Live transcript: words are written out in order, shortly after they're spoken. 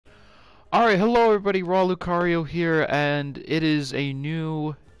Alright, hello everybody, Raw Lucario here, and it is a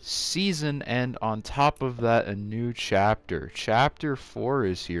new season, and on top of that, a new chapter. Chapter 4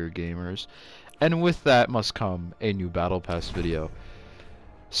 is here, gamers, and with that must come a new Battle Pass video.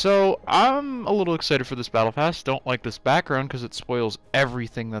 So, I'm a little excited for this Battle Pass. Don't like this background because it spoils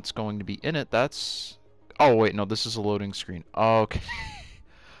everything that's going to be in it. That's... Oh, wait, no, this is a loading screen. Okay.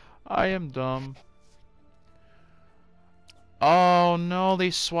 I am dumb. Oh no,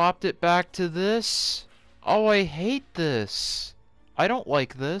 they swapped it back to this? Oh, I hate this. I don't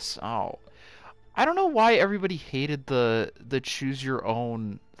like this. Oh. I don't know why everybody hated the choose your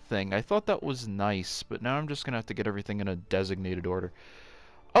own thing. I thought that was nice, but now I'm just gonna have to get everything in a designated order.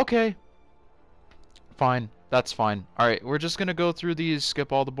 Okay. Fine. That's fine. Alright, we're just gonna go through these,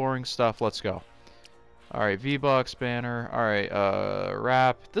 skip all the boring stuff. Let's go. Alright, V-Bucks, banner. Alright,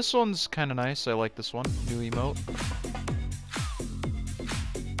 wrap. This one's kinda nice. I like this one. New emote.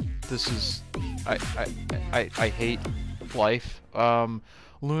 This is I hate life.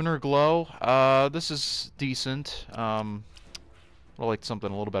 Lunar glow. This is decent. I like something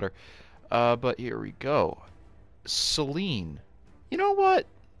a little better. But here we go. Celine. You know what?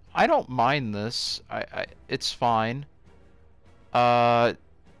 I don't mind this. It's fine. I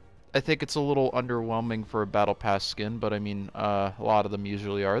think it's a little underwhelming for a Battle Pass skin, but I mean, a lot of them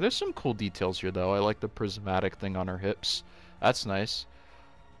usually are. There's some cool details here, though. I like the prismatic thing on her hips. That's nice.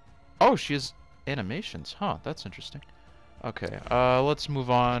 Oh, she has animations. Huh, that's interesting. Okay, let's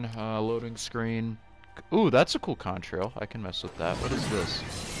move on. Loading screen. Ooh, that's a cool contrail. I can mess with that. What is this?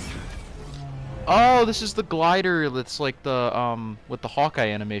 Oh, this is the glider that's like the, with the Hawkeye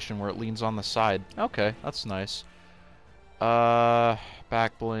animation where it leans on the side. Okay, that's nice.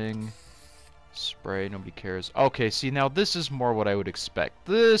 Back bling. Spray, nobody cares. Okay, see, now this is more what I would expect.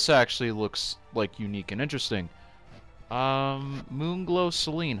 This actually looks, like, unique and interesting. Moonglow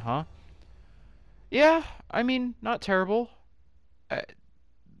Celine, huh? Yeah, I mean, not terrible.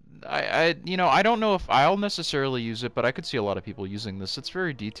 You know, I don't know if I'll necessarily use it, but I could see a lot of people using this. It's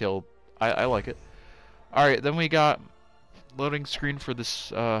very detailed. I like it. Alright, then we got loading screen for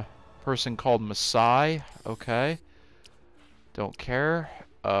this, person called Masai. Okay. Don't care.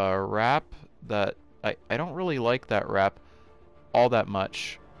 Wrap. That, I don't really like that wrap all that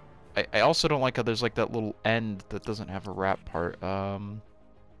much. I also don't like how there's like that little end that doesn't have a wrap part.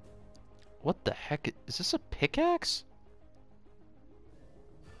 What the heck? Is this a pickaxe?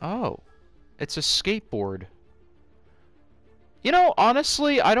 Oh. It's a skateboard. You know,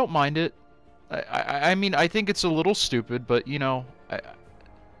 honestly, I don't mind it. I mean, I think it's a little stupid, but, you know,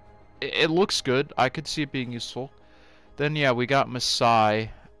 it looks good. I could see it being useful. Then, yeah, we got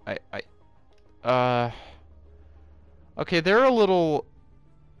Masai. Okay, they're a little...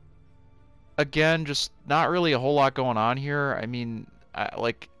 Again, just not really a whole lot going on here. I mean,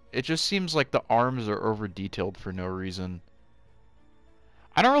 like, it just seems like the arms are over-detailed for no reason.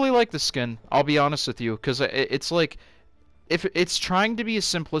 I don't really like the skin, I'll be honest with you, because it's like... If it's trying to be a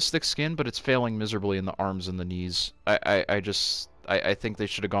simplistic skin, but it's failing miserably in the arms and the knees. I think they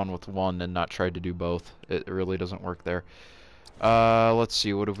should have gone with one and not tried to do both. It really doesn't work there. Let's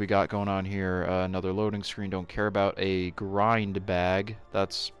see, what have we got going on here? Another loading screen, don't care about. A grind bag.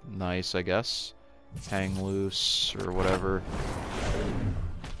 That's nice, I guess. Hang loose, or whatever.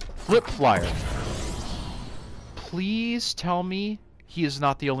 Flip flyer. Please tell me he is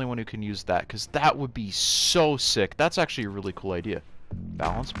not the only one who can use that, because that would be so sick. That's actually a really cool idea.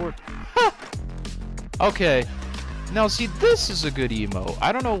 Balance board? Ha! Okay. Now, see, this is a good emote.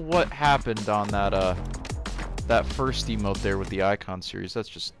 I don't know what happened on that, that first emote there with the icon series. That's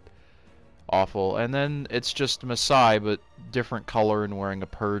just awful. And then it's just Masai, but different color and wearing a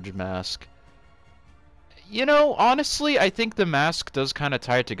purge mask. You know, honestly, I think the mask does kind of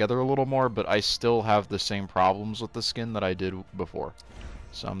tie it together a little more, but I still have the same problems with the skin that I did before.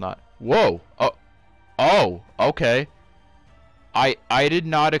 So I'm not... Whoa! Oh, okay. I did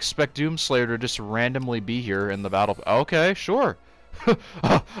not expect Doomslayer to just randomly be here in the battle... Okay, sure.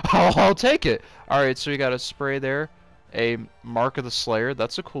 I'll take it. Alright, so you got a spray there. A Mark of the Slayer.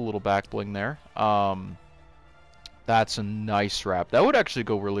 That's a cool little back bling there. That's a nice wrap. That would actually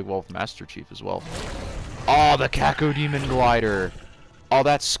go really well with Master Chief as well. Oh, the Cacodemon glider. Oh,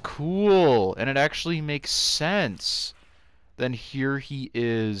 that's cool. And it actually makes sense. Then here he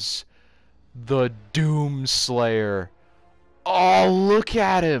is. The Doomslayer. Oh, look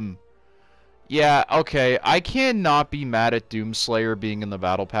at him. Yeah, okay. I cannot be mad at Doomslayer being in the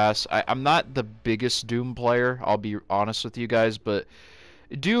Battle Pass. I'm not the biggest Doom player, I'll be honest with you guys, but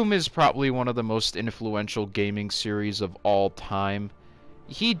Doom is probably one of the most influential gaming series of all time.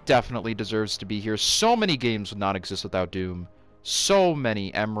 He definitely deserves to be here. So many games would not exist without Doom. So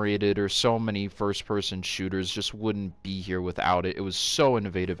many M-rated or so many first-person shooters just wouldn't be here without it. It was so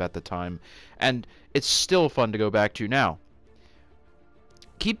innovative at the time, and it's still fun to go back to now.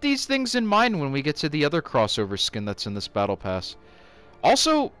 Keep these things in mind when we get to the other crossover skin that's in this battle pass.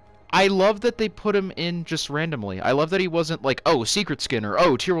 Also, I love that they put him in just randomly. I love that he wasn't like, oh, secret skin or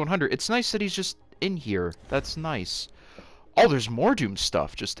oh, tier 100. It's nice that he's just in here. That's nice. Oh, there's more Doom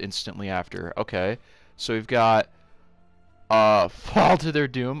stuff just instantly after. Okay. So we've got Fall to Their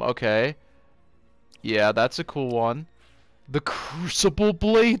Doom. Okay. Yeah, that's a cool one. The Crucible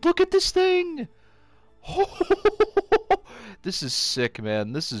Blade. Look at this thing. This is sick,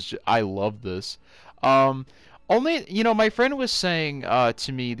 man. This is I love this. Only, you know, my friend was saying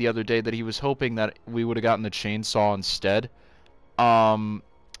to me the other day that he was hoping that we would have gotten the chainsaw instead. And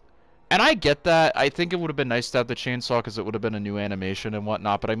I get that. I think it would have been nice to have the chainsaw because it would have been a new animation and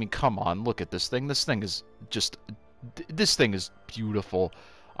whatnot. But I mean, come on, look at this thing. This thing is just, this thing is beautiful.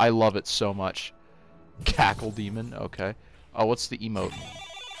 I love it so much. Cackle Demon. Okay. Oh, what's the emote?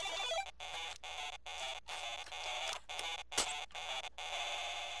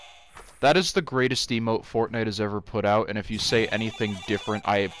 That is the greatest emote Fortnite has ever put out, and if you say anything different,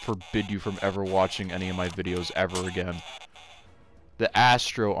 I forbid you from ever watching any of my videos ever again. The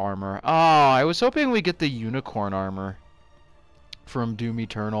Astro armor. Oh, I was hoping we get the unicorn armor from Doom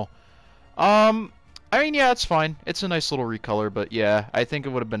Eternal. I mean, yeah, it's fine. It's a nice little recolor, but yeah, I think it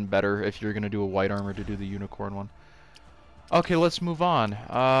would have been better if you're gonna do a white armor to do the unicorn one. Okay, let's move on.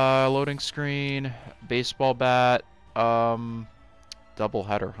 Loading screen, baseball bat, double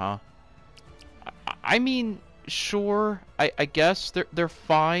header, huh? I mean, sure. I guess they're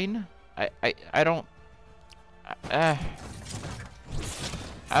fine. I don't. I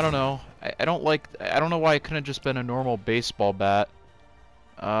don't know. I don't like. I don't know why it couldn't have just been a normal baseball bat.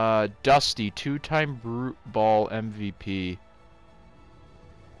 Dusty, 2-time Brute Ball MVP.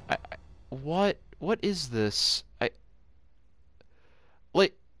 What is this?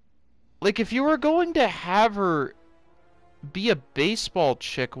 Like if you were going to have her be a baseball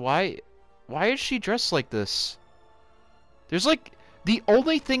chick, why is she dressed like this? There's like the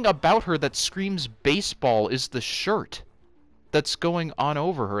only thing about her that screams baseball is the shirt that's going on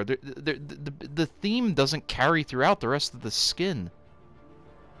over her. The theme doesn't carry throughout the rest of the skin.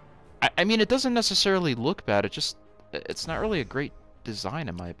 I mean, it doesn't necessarily look bad. It's not really a great design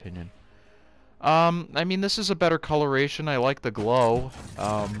in my opinion. I mean, this is a better coloration. I like the glow.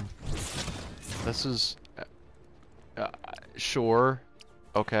 This is sure,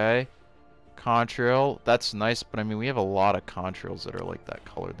 okay. Contrail, that's nice, but I mean, we have a lot of contrails that are like that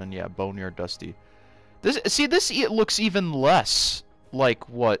color. Then yeah, Boneyard Dusty. It looks even less like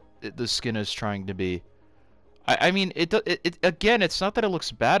what the skin is trying to be. I mean, it again, it's not that it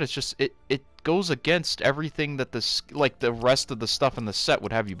looks bad. It's just it goes against everything that the rest of the stuff in the set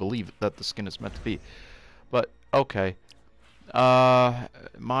would have you believe that the skin is meant to be. But okay,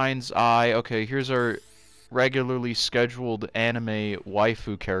 Mind's Eye. Okay, here's our regularly scheduled anime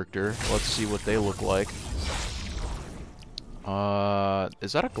waifu character. Let's see what they look like.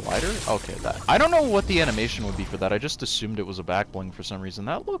 Is that a glider? Okay, that. I don't know what the animation would be for that. I just assumed it was a back bling for some reason.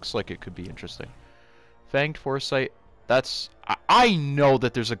 That looks like it could be interesting. Fanged Foresight. That's. I know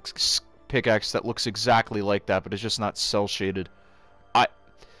that there's a pickaxe that looks exactly like that, but it's just not cell shaded.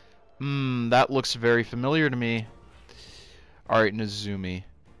 That looks very familiar to me. Alright, Nezumi.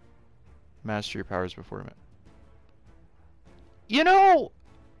 Master your powers before him. You know,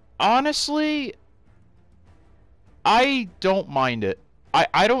 honestly, I don't mind it.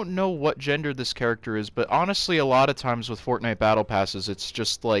 I don't know what gender this character is, but honestly, a lot of times with Fortnite Battle Passes, it's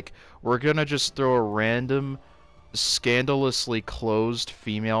just like, we're gonna just throw a random, scandalously closed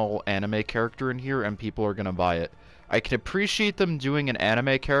female anime character in here, and people are gonna buy it. I can appreciate them doing an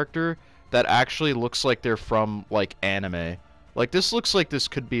anime character that actually looks like they're from, like, anime. Like, this looks like this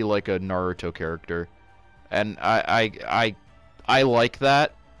could be, like, a Naruto character. And I like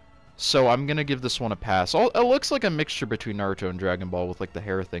that. So I'm gonna give this one a pass. It looks like a mixture between Naruto and Dragon Ball with like the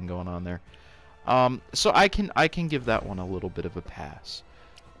hair thing going on there. So I can give that one a little bit of a pass.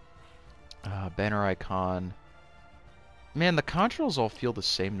 Banner icon. Man, the contrails all feel the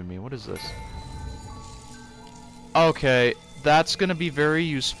same to me. What is this? Okay, that's gonna be very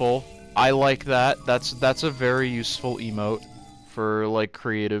useful. I like that. That's a very useful emote for like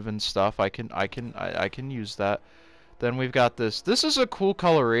creative and stuff. I can use that. Then we've got this. This is a cool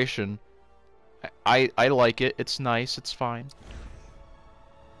coloration. I like it. It's nice. It's fine.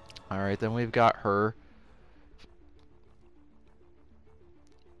 Alright, then we've got her.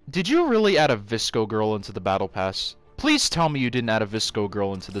 Did you really add a Visco girl into the battle pass? Please tell me you didn't add a Visco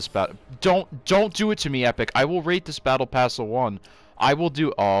girl into this battle. Don't do it to me, Epic. I will rate this battle pass a 1. I will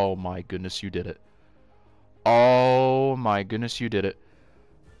do. Oh my goodness, you did it. Oh my goodness, you did it.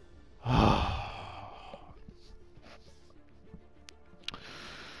 I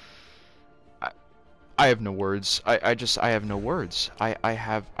have no words. I have no words. I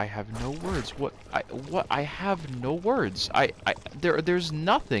have no words. I have no words. There's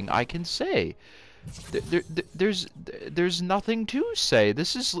nothing I can say. There's nothing to say.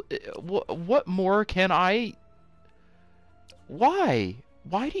 This is what more can I? Why?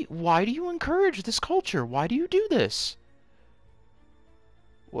 Why do you encourage this culture? Why do you do this?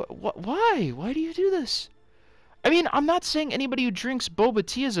 Why? Why do you do this? I mean, I'm not saying anybody who drinks boba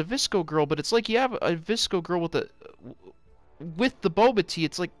tea is a Visco girl, but it's like you have a Visco girl with the boba tea.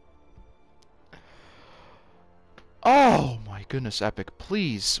 It's like, oh my goodness, Epic,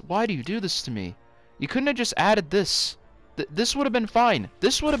 please, why do you do this to me? You couldn't have just added this. This would have been fine.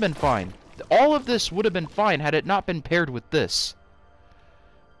 This would have been fine. All of this would have been fine had it not been paired with this.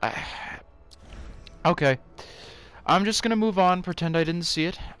 Okay. I'm just gonna move on, pretend I didn't see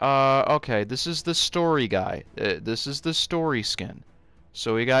it. Okay, this is the story guy. This is the story skin.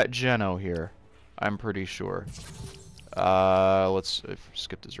 So we got Geno here, I'm pretty sure. Let's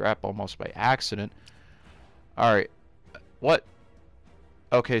skip this rap almost by accident. Alright. What?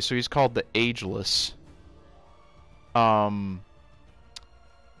 Okay, so he's called the Ageless.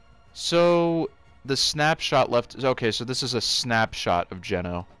 So the snapshot left. Okay, so this is a snapshot of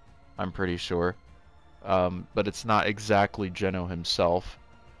Geno, I'm pretty sure. But it's not exactly Geno himself.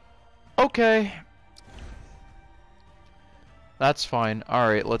 Okay. That's fine.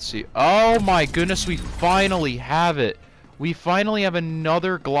 Alright, let's see. Oh my goodness, we finally have it. We finally have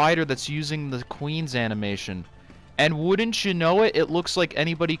another glider that's using the Queen's animation. And wouldn't you know it, it looks like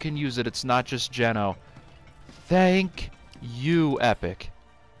anybody can use it. It's not just Geno. Thank you, Epic.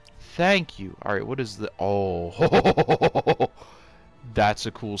 Thank you. Alright, what is the... Oh. That's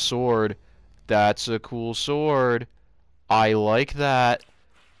a cool sword. That's a cool sword. I like that.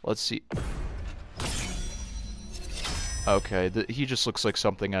 Let's see. Okay, he just looks like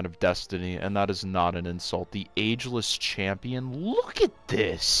something out of Destiny, and that is not an insult. The Ageless Champion. Look at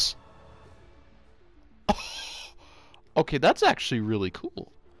this. Oh. Okay, that's actually really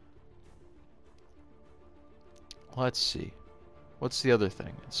cool. Let's see. What's the other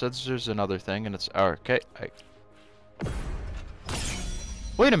thing? It says there's another thing, and it's... Oh, okay.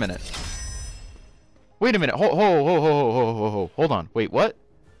 Wait a minute. Wait a minute. Hold on. Wait, what?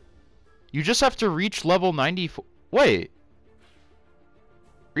 You just have to reach level 94. Wait.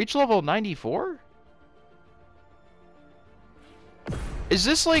 Reach level 94? Is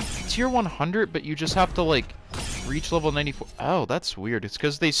this like tier 100, but you just have to like reach level 94? Oh, that's weird. It's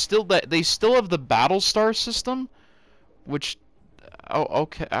because they still have the battle star system, which... Oh,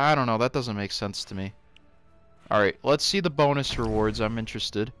 okay. I don't know. That doesn't make sense to me. All right, let's see the bonus rewards. I'm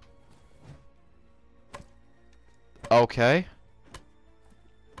interested. Okay.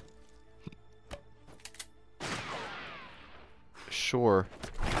 Sure.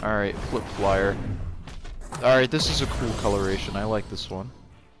 Alright, flip flyer. Alright, this is a cool coloration. I like this one.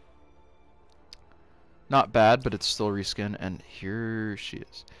 Not bad, but it's still reskin, and here she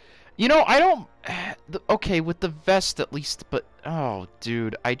is. You know, I don't... Okay, with the vest at least, but... Oh,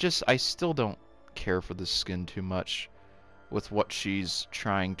 dude, I still don't care for this skin too much. With what she's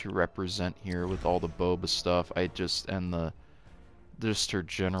trying to represent here with all the boba stuff. Just her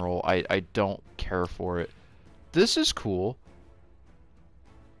general, I don't care for it. This is cool.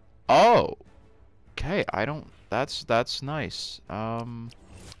 Oh. Okay, that's nice.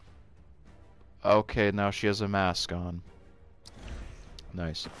 Okay, now she has a mask on.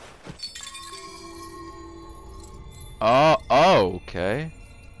 Nice. Oh, okay.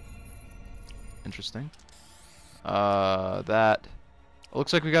 Interesting. That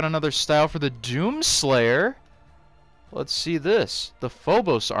looks like we got another style for the Doomslayer. Let's see this. The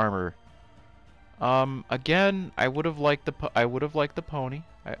Phobos armor. Again, I would have liked the pony.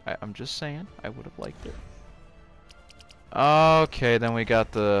 I'm just saying, I would have liked it. Okay, then we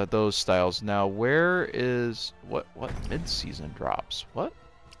got those styles. Now, where is what mid-season drops? What?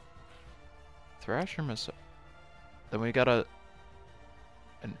 Thrasher Missile. Then we got an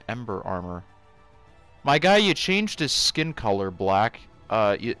Ember armor. My guy, you changed his skin color black.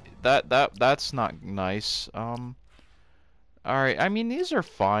 That's not nice. Alright, I mean, these are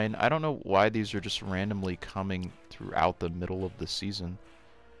fine. I don't know why these are just randomly coming throughout the middle of the season.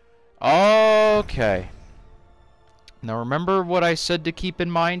 Okay. Now remember what I said to keep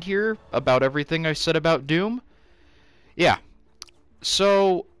in mind here about everything I said about Doom? Yeah.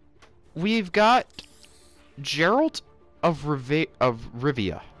 So, we've got Geralt of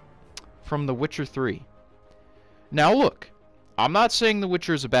Rivia from The Witcher 3. Now look, I'm not saying The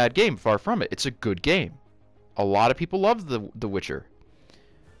Witcher is a bad game, far from it. It's a good game. A lot of people love The Witcher.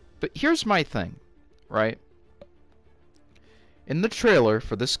 But here's my thing, right? In the trailer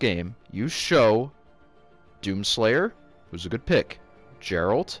for this game, you show Doomslayer, who's a good pick,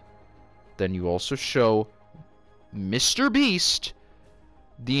 Geralt, then you also show Mr. Beast,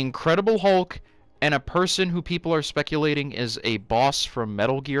 the Incredible Hulk, and a person who people are speculating is a boss from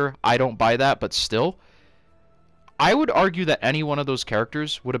Metal Gear. I don't buy that, but still. I would argue that any one of those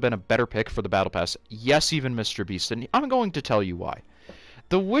characters would have been a better pick for the Battle Pass. Yes, even Mr. Beast, and I'm going to tell you why.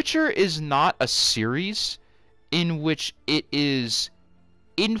 The Witcher is not a series in which it is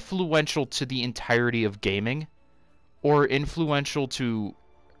influential to the entirety of gaming, or influential to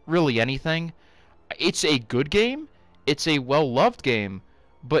really anything. It's a good game, it's a well-loved game,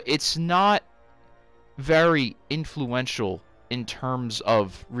 but it's not very influential in terms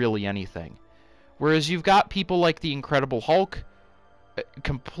of really anything. Whereas you've got people like the Incredible Hulk,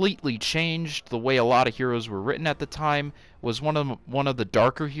 completely changed the way a lot of heroes were written at the time, was one of the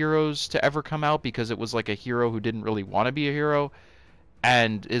darker heroes to ever come out because it was like a hero who didn't really want to be a hero,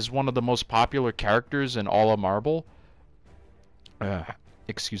 and is one of the most popular characters in all of Marvel.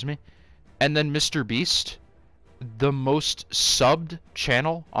 Excuse me. And then Mr. Beast, the most subbed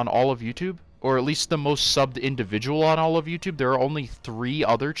channel on all of YouTube, or at least the most subbed individual on all of YouTube. There are only 3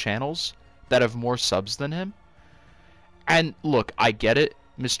 other channels that have more subs than him. And look, I get it.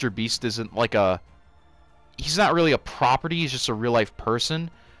 Mr. Beast isn't like he's not really a property, he's just a real life person.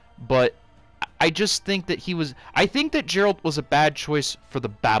 But I just think that I think that Geralt was a bad choice for the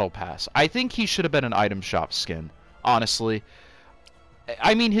Battle Pass. I think he should have been an item shop skin, honestly.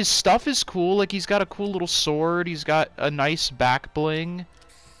 I mean, his stuff is cool. Like, he's got a cool little sword, he's got a nice back bling,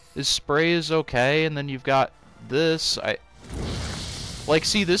 his spray is okay, and then you've got this. Like,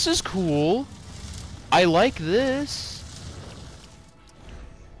 see, this is cool. I like this.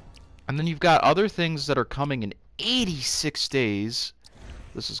 And then you've got other things that are coming in 86 days.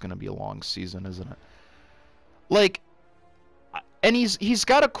 This is going to be a long season, isn't it? Like, and he's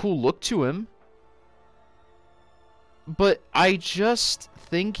got a cool look to him. But I just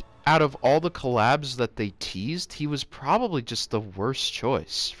think out of all the collabs that they teased, he was probably just the worst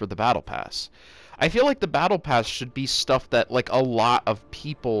choice for the Battle Pass. I feel like the Battle Pass should be stuff that, like, a lot of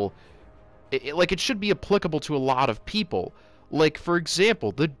people... Like, it should be applicable to a lot of people. Like, for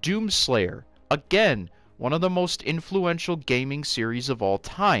example, the Doomslayer. Again, one of the most influential gaming series of all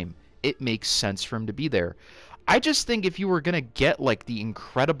time. It makes sense for him to be there. I just think if you were going to get, like, the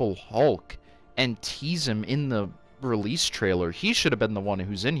Incredible Hulk and tease him in the release trailer, he should have been the one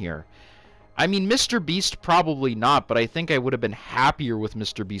who's in here. I mean, Mr. Beast probably not, but I think I would have been happier with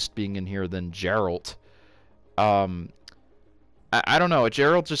Mr. Beast being in here than Geralt. I don't know.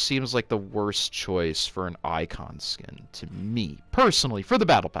 Geralt just seems like the worst choice for an icon skin to me, personally, for the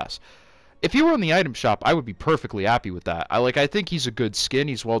Battle Pass. If he were in the item shop, I would be perfectly happy with that. I think he's a good skin.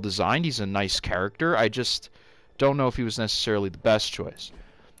 He's well designed. He's a nice character. I just don't know if he was necessarily the best choice.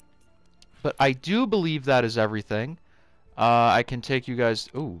 But I do believe that is everything. I can take you guys...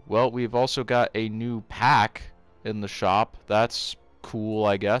 Ooh, well, we've also got a new pack in the shop. That's cool,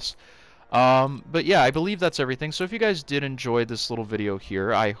 I guess. But yeah, I believe that's everything. So if you guys did enjoy this little video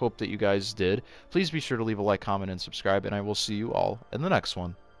here, I hope that you guys did. Please be sure to leave a like, comment, and subscribe, and I will see you all in the next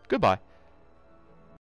one. Goodbye.